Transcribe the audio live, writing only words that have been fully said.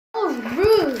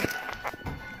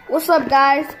What's up,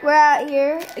 guys? We're out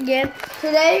here again.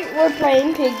 Today we're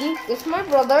playing Piggy. This is my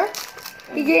brother.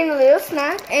 He's getting a little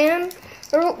snack, and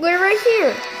we're right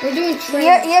here. We're doing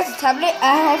training. He has a tablet.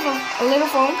 I have a little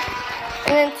phone.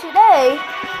 And then today,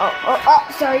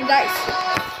 sorry guys.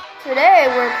 Today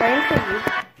we're playing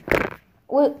Piggy.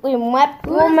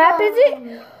 What map is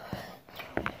it?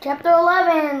 Chapter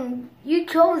 11. You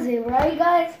chose it, right,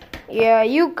 guys? Yeah,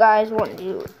 you guys want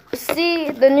to see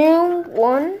the new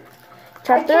one.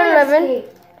 Chapter 11. Escape.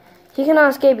 He cannot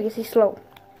escape because he's slow.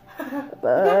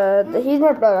 But he's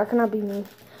my brother. I cannot be me.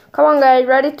 Come on, guys.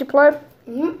 Ready to play?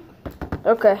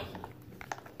 Okay.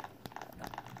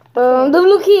 The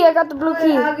blue key. I got the blue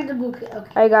key. I'll get the blue key.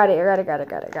 Okay. I got it.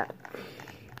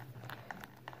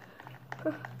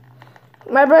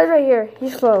 My brother's right here.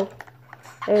 He's slow.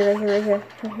 Right here.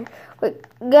 Wait,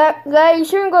 guy, you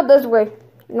shouldn't go this way.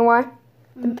 You know why?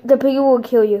 The piggy will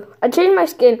kill you. I changed my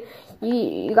skin.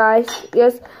 You guys,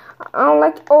 yes, I don't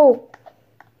like. Oh,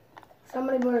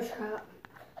 Somebody brought a trap.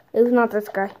 it was not this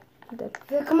guy.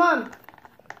 Here, come on.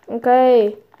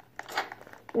 Okay.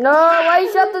 No, why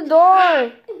you shut the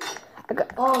door?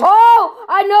 Oh,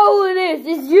 I know who it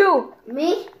is. It's you.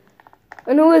 me?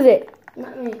 And who is it?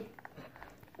 Not me.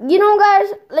 You know, guys,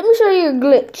 let me show you a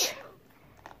glitch.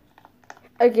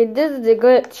 Okay, this is the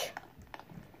glitch.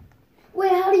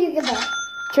 Wait, how do you get that?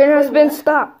 Trainer has been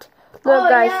stopped. Look,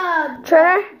 guys. Yeah.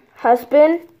 Trainer has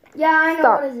been Yeah, I know.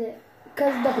 Stop. What is it?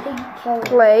 Because the pig killed.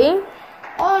 play.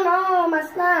 Oh no, my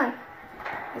snack.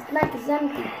 My snack is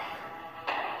empty.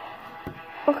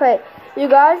 Okay, you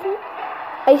guys,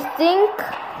 I think.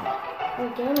 The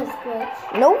game is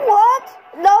glitched. No, what?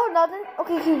 No, nothing.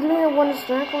 Okay, can you give me one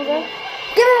snack over there?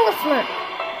 Give me one snack.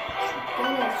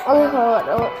 Okay, hold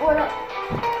on. What up?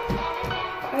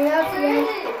 I have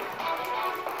to.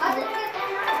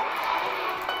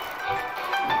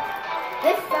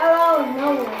 It fell out of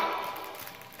nowhere.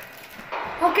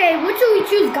 Okay, what should we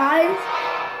choose, guys?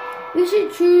 We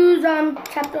should choose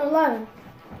chapter 11.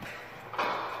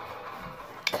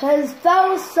 Cause that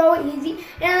was so easy.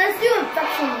 And let's do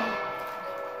infection mode.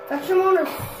 Infection mode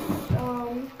is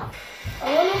a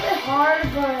little bit hard,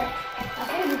 but I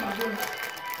think we can do it.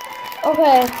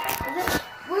 Okay.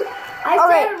 I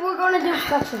said we're gonna do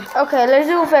infection. Okay, let's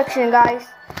do infection, guys.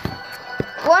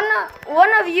 One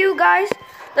of you guys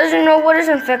doesn't know what is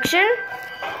infection,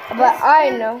 but I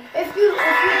know. If you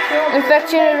kill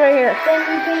Infection is right here. then you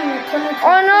can turn it to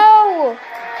Oh no!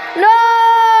 No!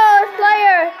 It's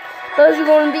player! So it's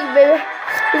gonna beat, baby.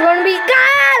 It's gonna beat.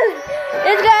 Gael!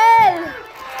 It's Gael!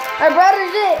 My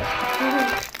brother's it.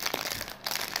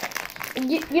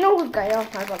 You know who's Gael?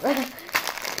 I got that.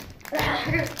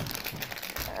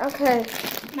 Okay.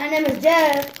 My name is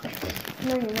Jeff.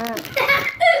 No, you're not.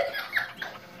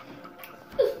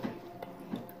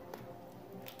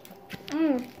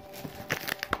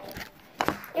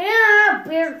 Yeah,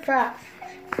 bear trap.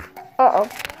 Uh-oh.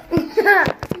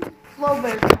 Slow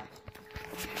bear trap.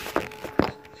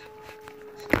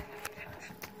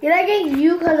 Did I get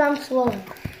you because I'm slow?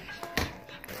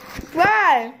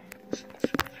 Why?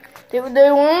 They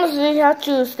want to have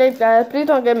to escape, guys. Please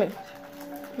don't get me.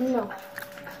 No.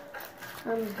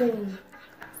 I'm getting you.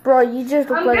 Bro, you just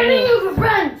look I'm like getting me. you for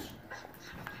French.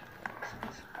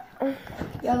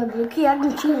 Yeah, the blue key, I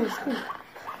can cheat on the screen.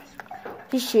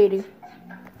 He's shady.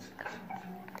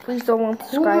 Please don't want to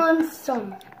Who subscribe. wants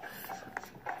some?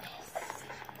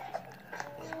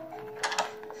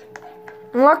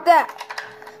 Unlock that.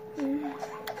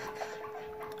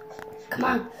 Come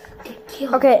on, get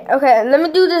killed. Okay, let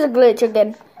me do this glitch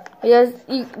again. Because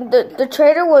the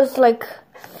trader was like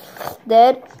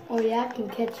dead. Oh yeah, I can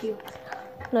catch you.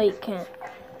 No, you can't.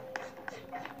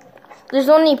 There's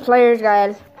only players,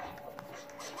 guys.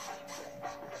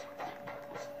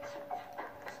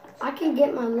 I can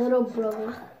get my little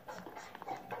brother.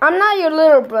 I'm not your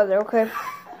little brother, okay?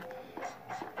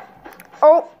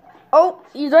 Oh,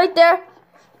 he's right there.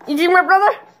 You see my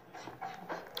brother?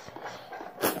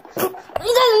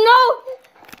 He doesn't know.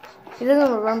 He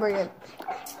doesn't remember yet.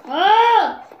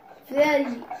 Oh!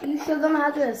 Yeah, you still gonna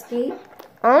have to escape?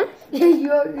 Huh?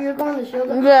 You're going to show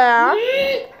them? Yeah.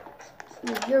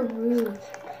 You're rude.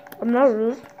 I'm not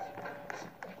rude.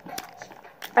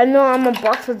 I know I'm a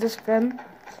boss of this game.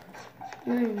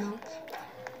 No, you're not.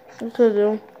 What to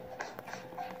do?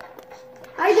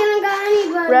 I didn't got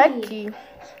anybody. Red key.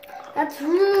 That's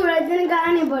rude. I didn't got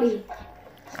anybody.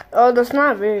 Oh, that's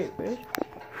not very good.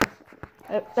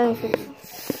 Let me fix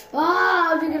it. Oh,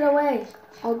 how'd you get away?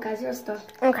 Oh, guys, you're stuck.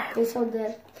 Okay. You're so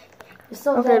dead. You're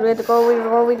so Okay, dead. we have to go,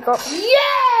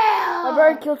 Yeah! My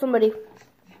brother killed somebody.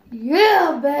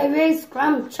 Yeah, baby.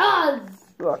 Scrum Chaz.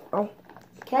 Oh.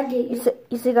 Can't get you.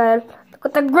 You see, guys,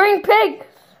 Got the green pig.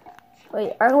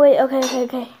 Wait,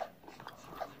 okay.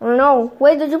 Oh no.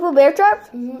 Wait, did you put bear traps?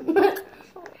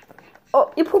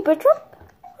 Oh, you put bear trap?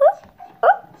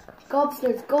 Huh? Go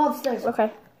upstairs.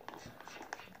 Okay.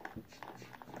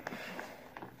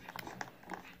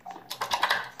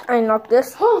 I knocked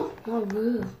this. Oh,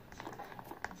 no.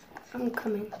 I'm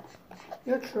coming.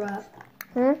 You're trapped.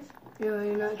 Hmm? No,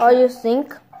 you're not trapped. Oh, you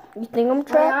think? You think I'm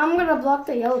trapped? I'm gonna block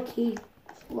the yellow key.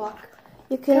 Lock.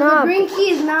 You The cannot. green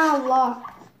key is now locked.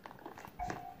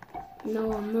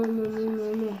 No.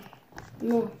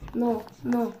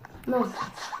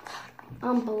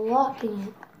 I'm blocking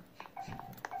it.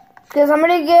 Cause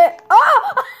somebody get.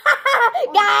 Oh!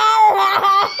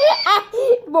 Guys!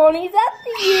 Bonnie's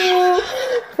after you.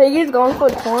 Piggy's going for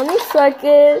 20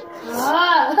 seconds.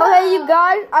 Okay, you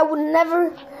guys, I would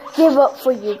never give up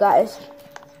for you guys.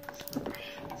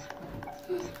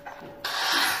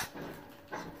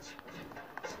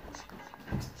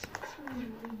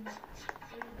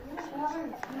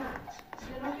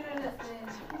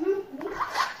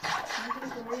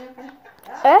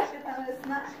 ¿Eh?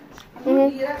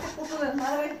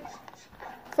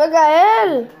 Fue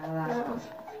Gael.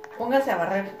 Póngase a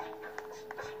barrer.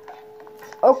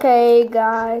 Okay,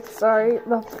 guys, sorry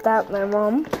about that, my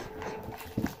mom.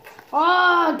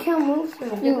 Oh, I can't move. ¿Qué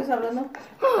estás hablando?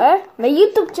 My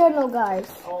YouTube channel, guys.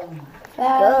 Oh.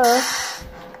 Duh.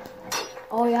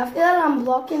 Oh yeah, I feel that I'm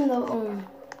blocking the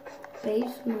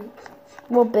basement.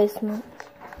 What basement?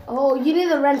 Oh, you need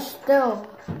the wrench still.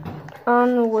 I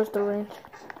don't know where's the range.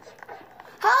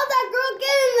 How'd that girl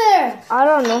get in there? I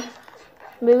don't know.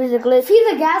 Maybe it's a glitch. Feed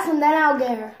the gas and then I'll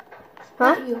get her.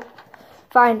 Huh? Not you.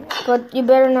 Fine, but you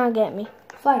better not get me.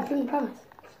 Fine, promise.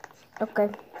 Okay.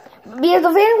 Because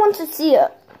the fan wants to see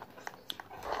it.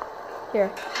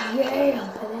 Here. Yeah,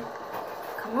 baby.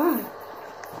 Come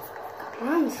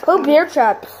on. Put bear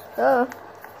traps. Duh.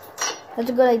 That's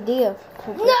a good idea.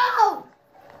 No!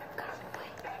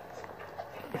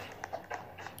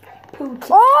 Oh,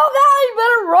 God, you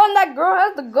better run. That girl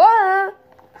has the gun.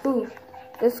 Who?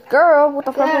 This girl. What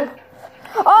the fuck? Yeah.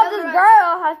 Oh, this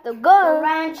girl has the The gun.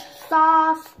 ranch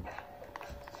sauce.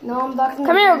 No, I'm blocking.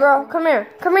 Come here, girl. Come here.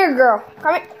 Come here, girl.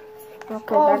 Come here.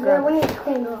 Okay, Oh, that girl. we need to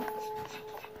clean up.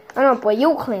 I know, but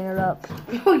you clean it up.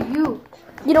 No, you.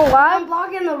 You know why? I'm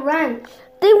blocking the wrench.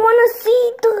 They want to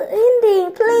see the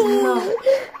ending, please. No.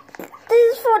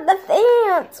 This is for the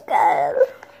fans, guys.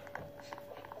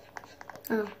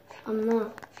 Oh, I'm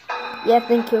not. Yeah,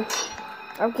 thank you.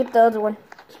 I'll get the other one.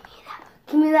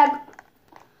 Give me that.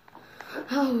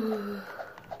 Oh,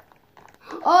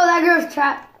 that girl's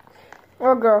trapped.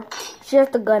 Or girl. She has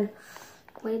the gun.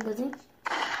 Wait, does he?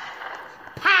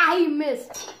 Ha! You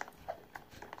missed.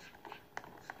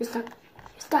 You're stuck.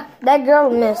 You're stuck. That girl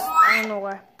missed. I don't know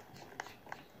why.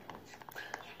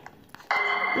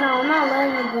 No, I'm not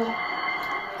letting you go.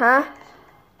 Huh?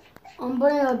 I'm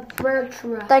putting a bird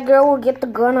trap. That girl will get the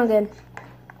gun again.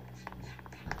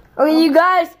 Okay, you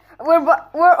guys,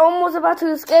 we're almost about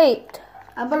to escape.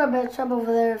 I put a bird trap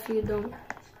over there if you don't.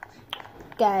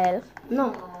 Gael.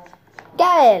 No.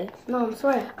 Gael. No, I'm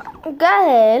sorry.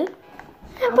 Gael.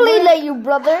 Please let you,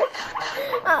 brother.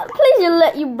 Please you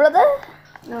let you, brother.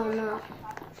 No, no.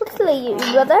 Please let you,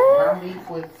 brother.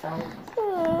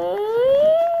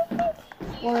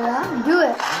 Well, yeah, do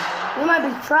it. You might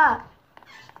be trapped.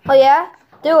 Oh yeah?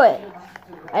 Do it.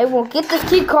 I won't get this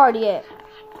key card yet.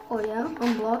 Oh yeah,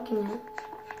 I'm blocking it.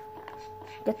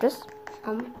 Get this.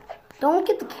 Don't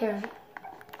get the carrot.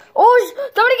 Oh,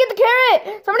 somebody get the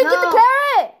carrot! Somebody get No. the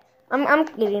carrot! I'm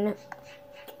getting it.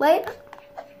 Wait.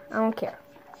 I don't care.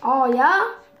 Oh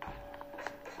yeah.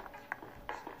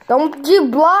 Don't you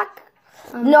block?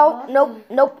 I'm No, blocking.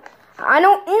 nope. I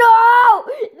don't.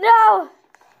 No.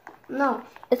 No.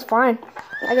 It's fine.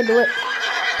 I can do it.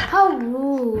 How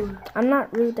rude. I'm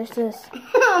not rude. That's just.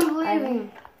 I'm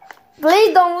leaving.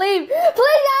 Please don't leave.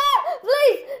 Please,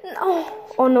 please. No.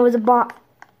 Oh no, it's a bot.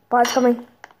 Bot's coming.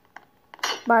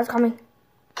 Bot's coming.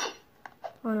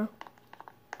 Oh no.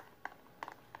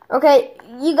 Okay,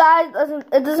 you guys,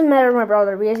 it doesn't matter my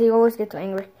brother because he always gets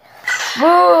angry.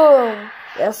 Boom!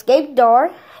 The escape door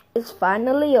is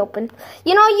finally open.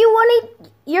 You know,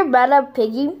 you're bad at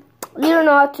Piggy. You don't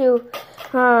know how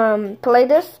to play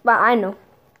this, but I know.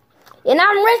 And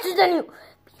I'm richer than you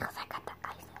because I got the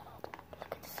ice. Look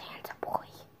at this handsome boy.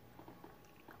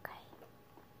 Okay.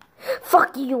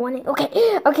 Fuck you, you want it? Okay.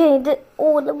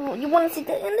 You want to see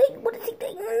the ending? Want to see the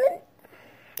ending?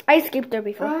 I escaped there I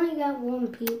before. only got one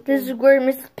people. This is where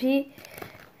Mrs. P.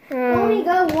 I only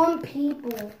got one people.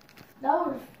 That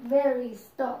was very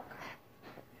stuck.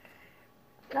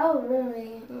 That was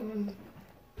really.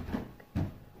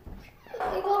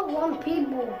 killed 1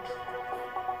 people.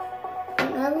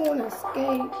 And everyone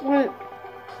escaped. Wait.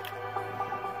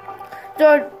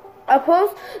 George, I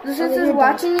post the sister's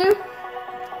watching you.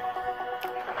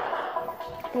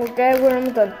 Okay, we're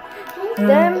almost done.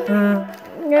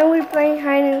 Then we're playing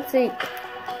hide and seek.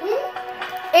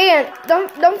 And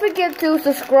don't forget to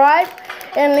subscribe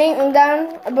and link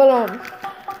down below.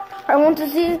 I want to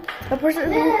see the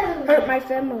person who hurt my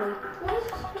family.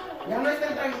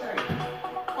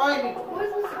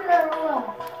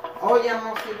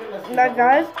 That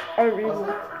guys are evil.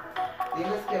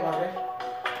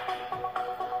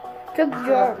 Good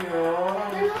job.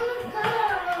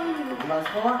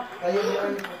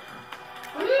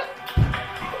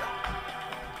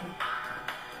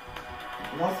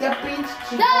 No sea pinche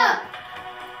chico.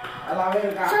 A la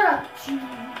verga.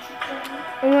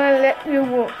 I'm gonna let you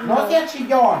walk. No sea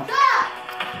chillón.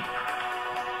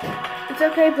 It's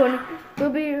okay, Pony. We'll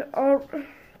be all.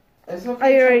 It's Are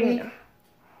okay, you ready? chunky.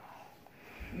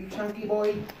 You chunky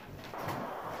boy.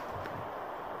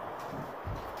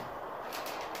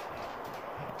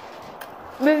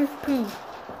 Mrs. P.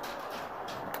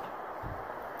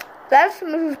 That's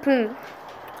Mrs. P.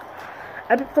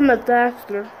 I become a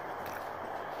disaster.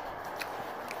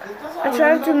 I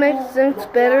tried to make things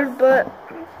better, but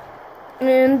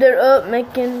ended up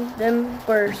making them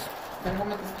worse.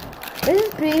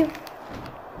 Mrs. P.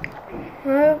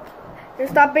 You're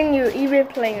stopping your evil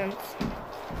plans.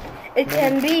 It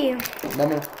can be.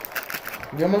 Dámelo.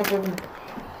 Yo me lo puedo.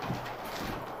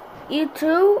 You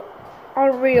two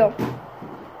are real.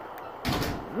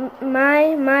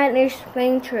 My mind is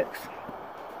playing tricks.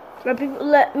 The people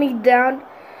let me down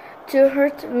to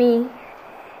hurt me.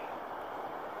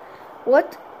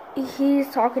 What he's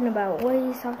talking about? What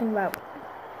he's talking about?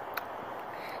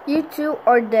 You two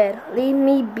are dead. Leave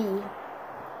me be.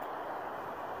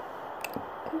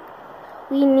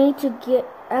 We need to get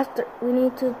after. We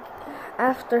need to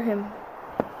after him.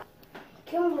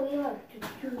 Can't believe I could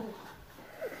do this.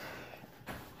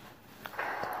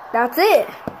 That's it.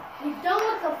 You're done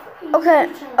with the freaking Okay.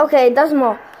 YouTube channel. Okay. That's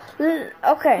more.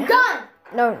 Okay. Done.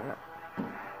 No.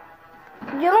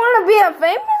 You don't want to be a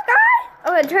famous guy?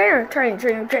 Okay, trainer.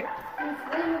 You're done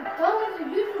with the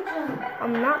YouTube channel.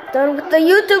 I'm not done with the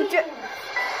YouTube channel.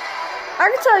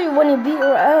 I can tell you when you beat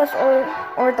or us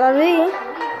or David.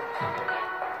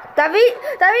 David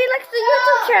likes the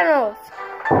YouTube channels.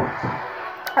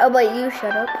 How about you?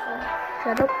 Shut up.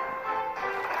 Shut up.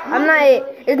 I'm not it.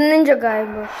 It's Ninja Guy,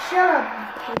 bro. Shut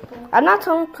up, people. I'm not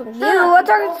talking to you. I'm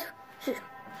talking to...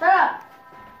 Shut up.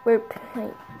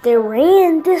 They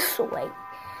ran this way.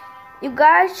 You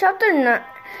guys, chapter 9.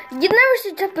 You never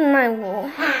see chapter 9, Will.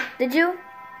 Did you?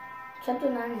 Chapter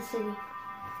 9 is city.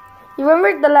 You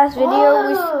remember the last video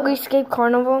Oh. we escaped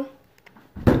carnival?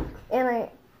 And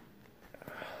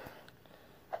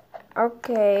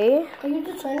okay. Are you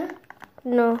the trainer?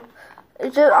 No.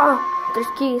 It's just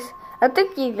there's keys. I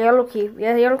think the yellow key.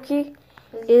 Yeah, yellow key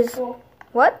is Useful.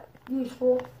 what?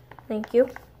 Useful. Thank you.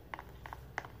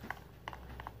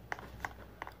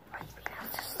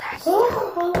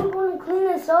 Oh, I would want to clean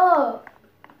this up.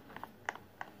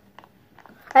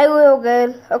 I will,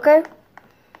 good. Okay?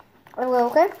 I will,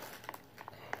 okay?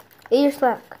 Eat your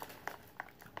slack.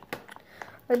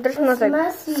 There's nothing.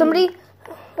 Messy. Somebody.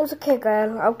 It's okay,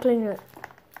 guys. I'll clean it.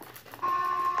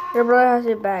 Your brother has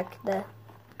your back there.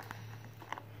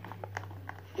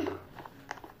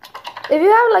 If you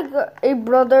have like a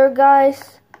brother,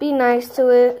 guys, be nice to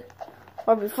it.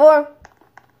 Or before.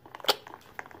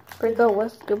 Break up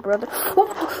with your brother.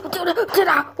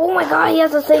 Oh my god, he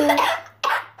has the same.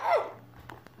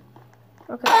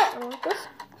 Okay, I want this.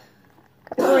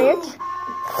 Got the ranch.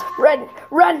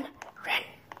 Run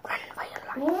for your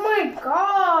life. Oh my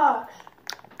gosh.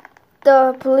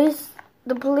 The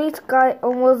police guy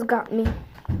almost got me.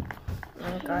 Oh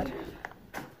my god.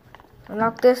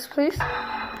 Unlock this, please.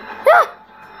 Ah!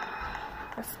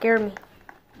 That scared me.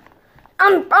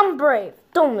 I'm brave.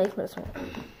 Don't make me smile.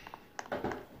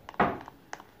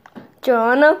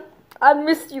 Joanna, I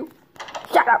miss you.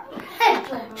 Shut up.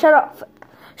 Shut up.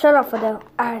 Shut up, Fidel.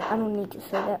 I don't need to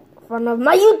say that in front of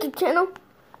my YouTube channel.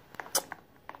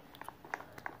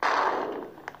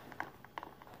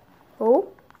 Oh,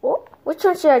 which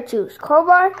one should I choose?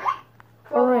 Crowbar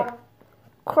or ranch?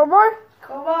 Crowbar?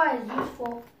 Crowbar is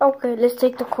useful. Okay, let's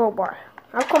take the crowbar.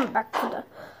 I'll come back to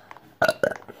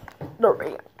the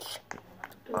ranch.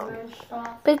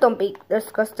 Please don't be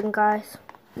disgusting, guys.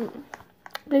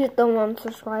 Please don't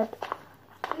unsubscribe.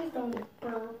 Please don't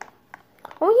burp.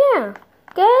 Oh yeah,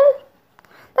 good.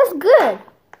 That's good.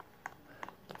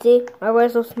 See, my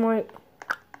wife's so smart.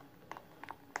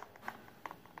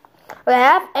 I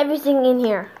have everything in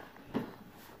here.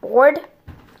 Board?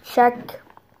 Check.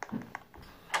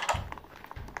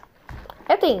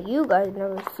 I think you guys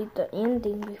never seen the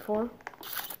ending before.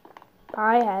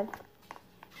 I have.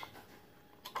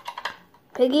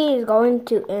 Piggy is going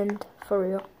to end for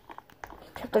real.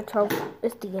 Chapter 12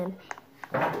 is the end.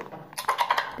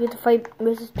 We have to fight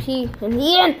Mrs. P in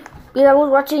the end. Because I was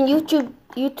watching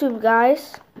YouTube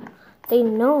guys. They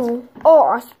know.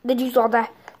 Oh, did you saw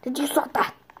that? Did you saw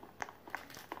that?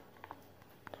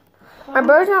 My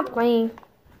bird's not playing.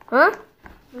 Huh?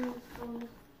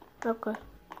 Okay.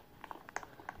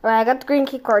 Alright, I got the green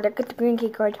key card.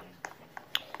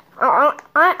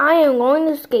 I am going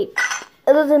to escape.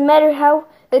 It doesn't matter how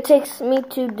it takes me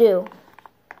to do.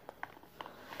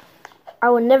 I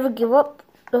will never give up.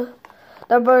 The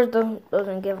bird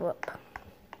doesn't give up.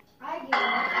 I give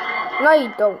up. No,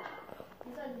 you don't.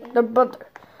 The brother.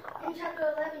 In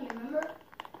chapter 11, you remember?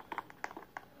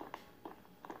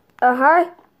 Hi.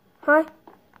 Hi.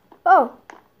 Oh,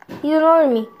 he's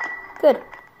ignoring me. Good.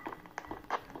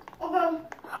 Okay.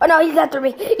 Oh no, he's after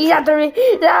me. He's after me.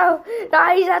 No,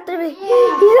 he's after me.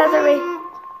 He's after me.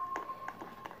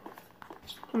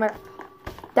 Oh my God.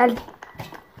 Daddy.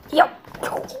 Yo.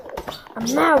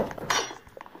 I'm out.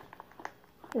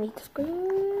 I need to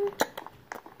scream.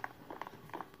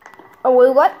 Oh,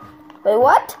 wait, what? Wait,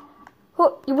 what?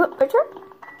 Who? You put picture?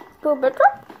 Put a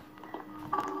picture?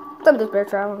 Stop this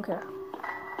picture, I don't care.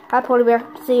 Hi, Polar Bear.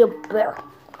 See you, bear.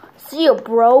 See you,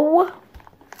 bro.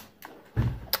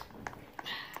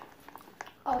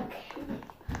 Okay.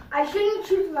 I shouldn't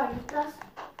choose like this.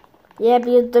 Yeah,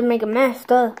 because they make a mess,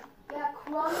 duh. Yeah,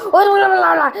 close. Oh,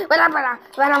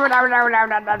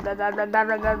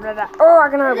 I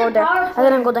cannot go there. I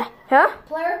cannot go there. Huh?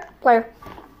 Player.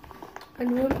 I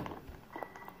knew it.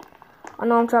 Oh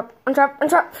no, I'm trapped. I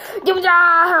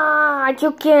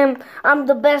took him. I'm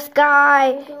the best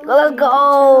guy. Let's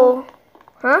go.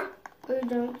 Huh?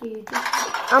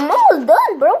 I'm almost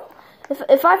done, bro.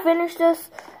 If I finish this,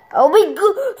 I'll be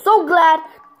so glad.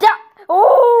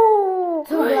 Oh,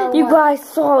 you guys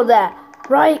saw that,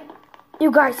 right?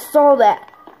 You guys saw that.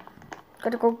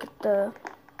 Gotta go get the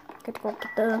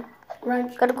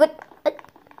Wrench. Gotta get.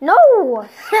 No.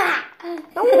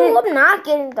 No, I'm not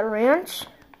getting the wrench.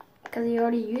 Because you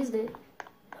already used it.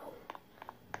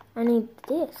 I need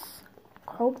this.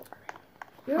 Crowbar.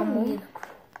 You don't need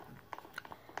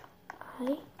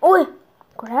Oh,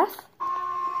 grass?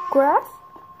 Grass?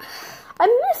 I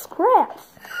miss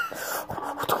grass.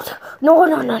 No.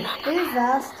 Pretty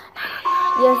fast.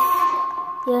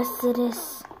 Yes, it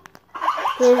is.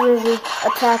 Here,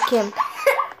 attack him.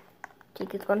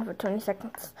 Jake is gone for 20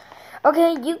 seconds.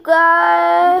 Okay, you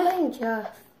guys. I'm playing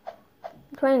Jeff.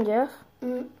 Playing Jeff?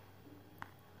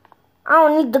 I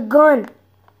don't need the gun.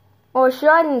 Or should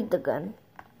I need the gun?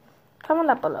 Comment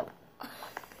that below.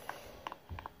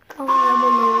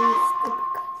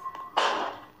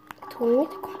 Two.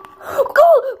 Go!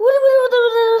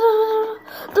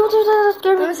 That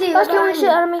scared me. That scared the shit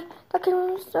out of me. That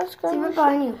scared me.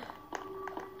 Behind you.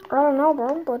 I don't know,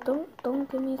 bro, but don't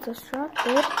get me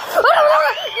distracted. No!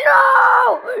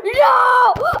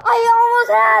 I almost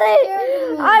had it.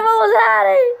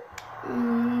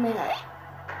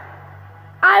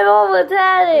 I've almost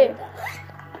had it.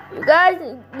 You guys,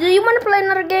 do you want to play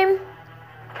another game?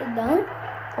 We're done?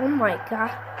 Oh my God!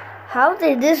 How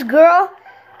did this girl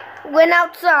went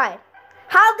outside?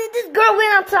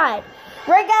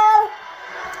 Right, guys?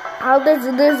 How does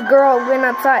this girl went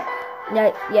outside?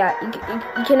 Yeah. You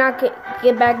cannot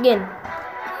get back in.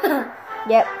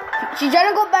 Yep. She's trying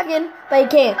to go back in, but you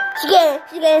can't. She can.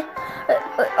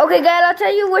 Okay, guys, I'll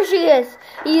tell you where she is.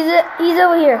 He's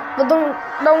over here, but don't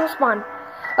spawn.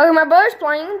 Okay, my brother's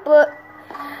playing, but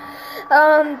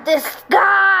this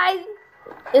guy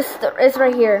is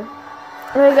right here.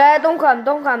 Okay, guys, don't come.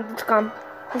 Just come.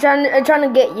 I'm trying to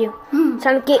get you.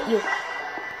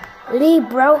 Leave,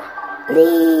 bro.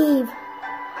 Leave.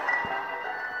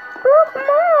 Oh, come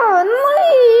on,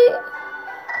 leave.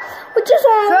 We just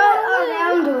want to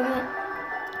I'm doing it.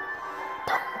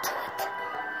 Don't do it.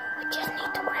 We just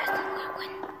need to rest and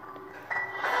win.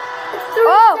 It's 3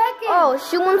 seconds. Oh,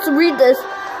 she wants to read this.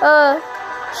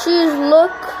 She's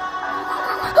look.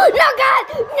 No, God,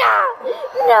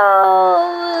 no.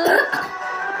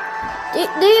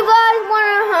 Do you guys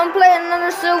want to play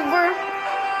another silver?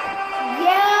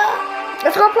 Yeah.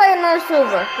 Let's go play another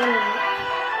silver.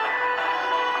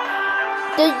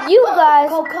 Did you guys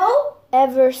Coco?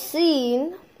 ever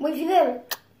seen? Wait, Fidel.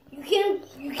 You can't.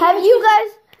 Have you guys?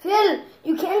 Fidel,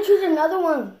 you can't choose another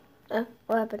one.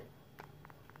 What happened?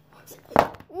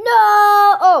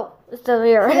 No! Oh, it's still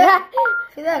here.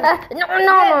 Fidel.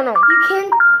 No.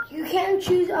 You can't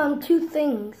choose 2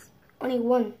 things. Only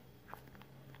one.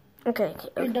 Okay.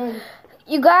 You're done.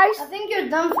 You guys I think you're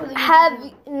done for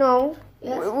the no.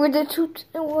 Yes. With the two.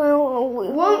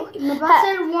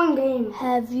 One game.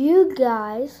 Have you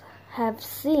guys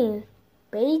seen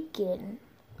bacon?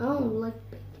 I don't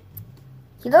like bacon.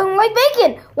 He doesn't like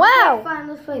bacon. Wow. Fine,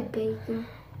 let's play bacon.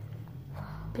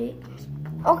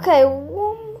 Bacon. Okay.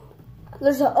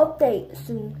 There's an update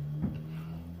soon.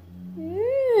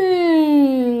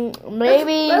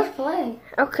 Maybe. Let's play.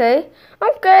 Okay.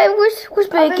 Where's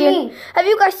bacon? Have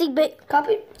you guys seen bacon?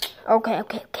 Copy. Okay.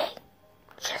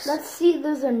 Yes. Let's see.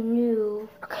 There's a new.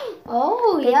 Okay.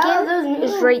 Oh Bacon yeah, there's new.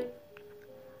 is right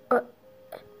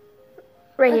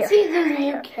Let's here. see. There's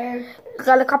new characters.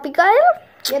 Got a copy, guys?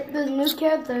 Yep, there's new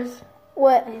characters.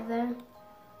 What? Right there.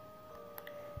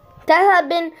 That had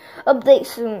been update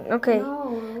soon. Okay.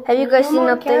 No. Have you guys seen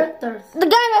more update? Characters. The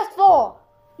game is full.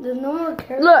 There's no more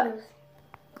characters.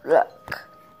 Look.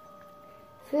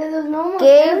 See, there's no more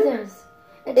Game characters.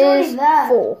 It's only Is that.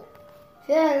 full.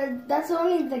 Yeah, that's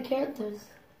only the characters.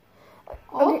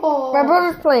 Okay, Oh. my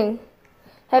brother's playing.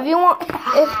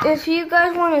 If you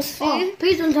guys want to see,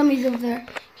 Please don't tell me he's over there.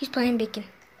 he's playing bacon.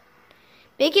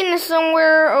 Bacon is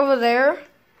somewhere over there.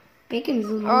 Bacon is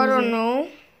over I don't know.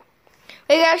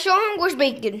 Hey guys, show him where's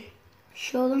bacon.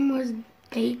 Show them where's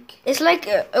bacon. It's like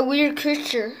a weird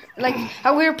creature, like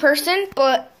a weird person,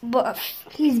 but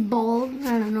He's bald.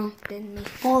 I don't know. than me.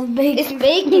 Bald bacon. It's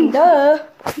bacon, duh.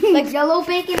 like yellow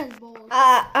bacon is bald.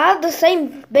 I have the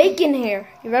same bacon here.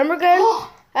 You remember, guys?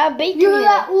 I have bacon You here. hear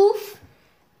that oof?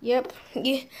 Yep.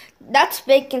 Yeah, that's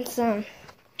bacon, son.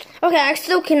 Okay, I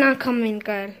still cannot come in,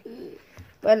 guys.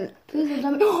 But Please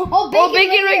don't tell me. Oh,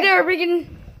 bacon right there,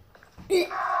 bacon.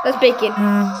 That's bacon.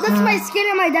 That's my skin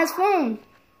on my dad's phone.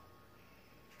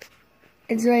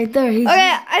 It's right there. He's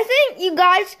Okay, I think you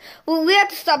guys, we have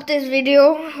to stop this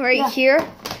video right here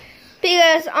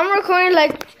because I'm recording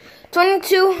like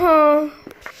 22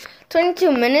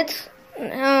 minutes.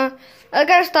 I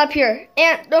gotta stop here.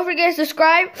 And don't forget to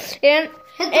subscribe and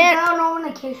hit the bell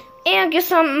notification. and get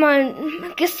some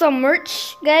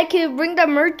merch. Guys, can you bring the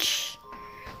merch?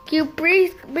 Can you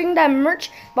please bring that merch?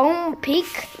 Boom,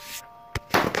 peek.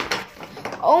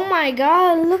 Oh my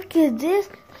God! Look at this.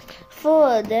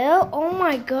 Philadelphia. Oh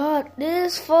my God,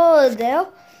 this is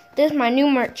Philadelphia. This is my new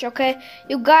merch, okay?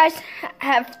 You guys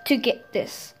have to get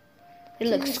this. It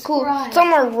looks cool.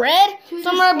 Some are red,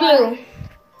 some are blue.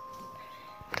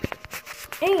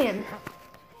 And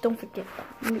don't forget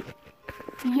me.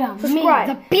 Yeah, Subscribe.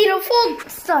 me, the beautiful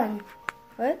sun.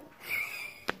 What?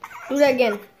 Do that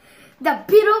again. The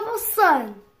beautiful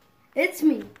sun. It's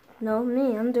me. No,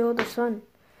 me. I'm the older son.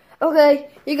 Okay,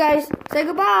 you guys say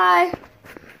goodbye.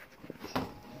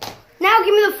 Now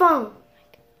give me the phone.